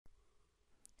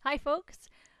Hi folks!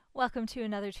 Welcome to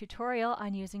another tutorial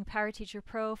on using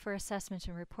PTPro for assessment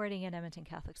and reporting in Edmonton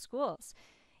Catholic Schools.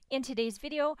 In today's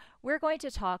video, we're going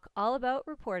to talk all about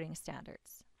reporting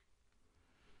standards.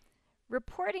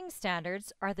 Reporting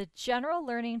standards are the general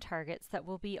learning targets that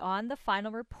will be on the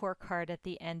final report card at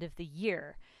the end of the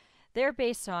year. They're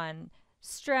based on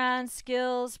strands,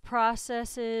 skills,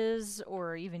 processes,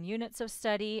 or even units of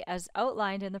study as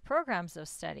outlined in the programs of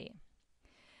study.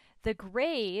 The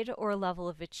grade or level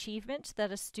of achievement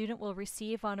that a student will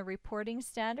receive on a reporting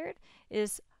standard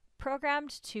is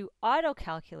programmed to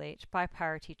auto-calculate by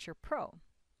PTPro.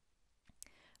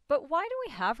 But why do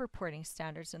we have reporting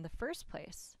standards in the first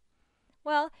place?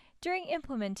 Well, during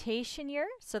implementation year,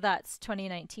 so that's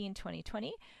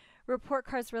 2019-2020, report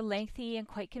cards were lengthy and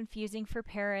quite confusing for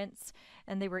parents,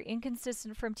 and they were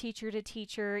inconsistent from teacher to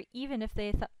teacher, even if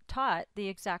they taught the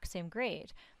exact same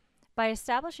grade. By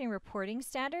establishing reporting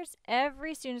standards,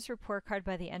 every student's report card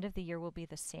by the end of the year will be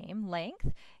the same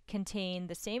length, contain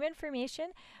the same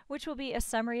information, which will be a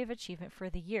summary of achievement for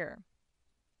the year.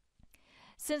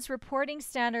 Since reporting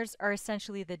standards are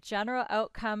essentially the general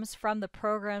outcomes from the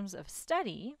programs of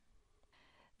study,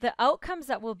 the outcomes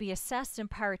that will be assessed in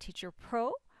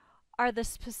PTPro are the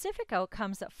specific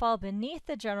outcomes that fall beneath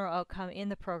the general outcome in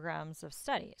the programs of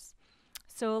studies.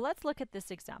 So let's look at this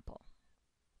example.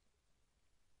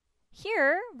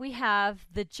 Here we have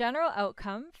the general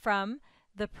outcome from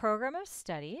the program of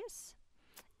studies,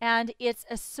 and its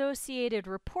associated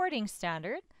reporting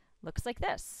standard looks like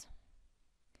this.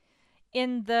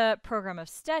 In the program of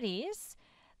studies,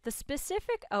 the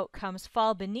specific outcomes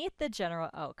fall beneath the general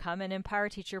outcome, and in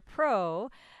PTPro,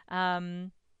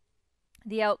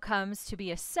 the outcomes to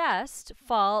be assessed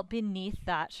fall beneath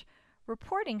that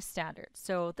reporting standard.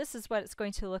 So this is what it's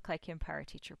going to look like in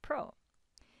PTPro.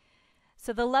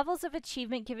 So the levels of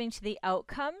achievement given to the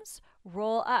outcomes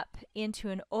roll up into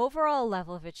an overall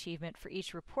level of achievement for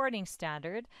each reporting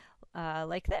standard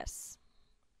like this.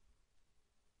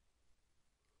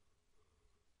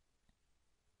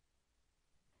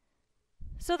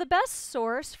 So the best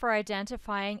source for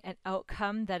identifying an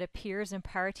outcome that appears in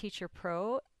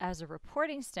PTPro as a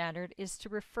reporting standard is to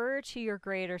refer to your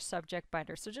grade or subject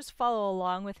binder. So just follow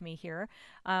along with me here.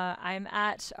 I'm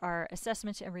at our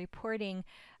assessment and reporting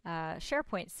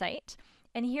Sharepoint site,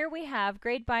 and here we have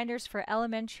grade binders for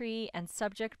elementary and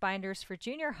subject binders for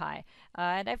junior high,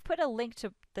 and I've put a link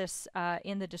to this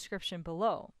in the description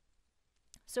below.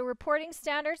 So reporting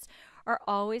standards are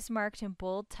always marked in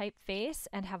bold typeface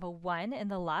and have a 1 in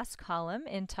the last column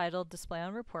entitled Display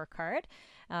on Report Card,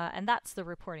 and that's the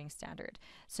reporting standard.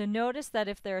 So notice that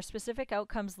if there are specific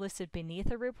outcomes listed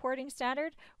beneath a reporting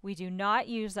standard, we do not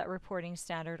use that reporting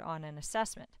standard on an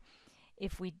assessment.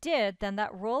 If we did, then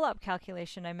that roll-up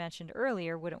calculation I mentioned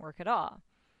earlier wouldn't work at all.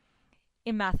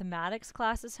 In mathematics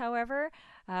classes, however,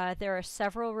 there are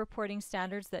several reporting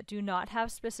standards that do not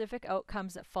have specific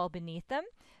outcomes that fall beneath them.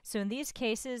 So in these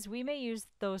cases, we may use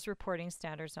those reporting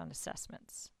standards on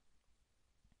assessments.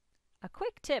 A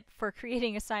quick tip for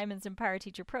creating assignments in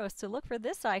PTPro is to look for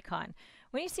this icon.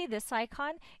 When you see this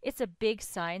icon, it's a big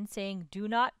sign saying, "Do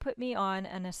not put me on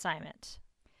an assignment."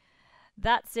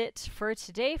 That's it for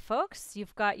today, folks.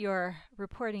 You've got your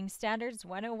Reporting Standards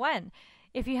 101.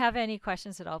 If you have any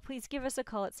questions at all, please give us a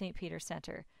call at St. Peter's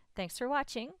Centre. Thanks for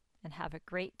watching, and have a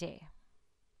great day.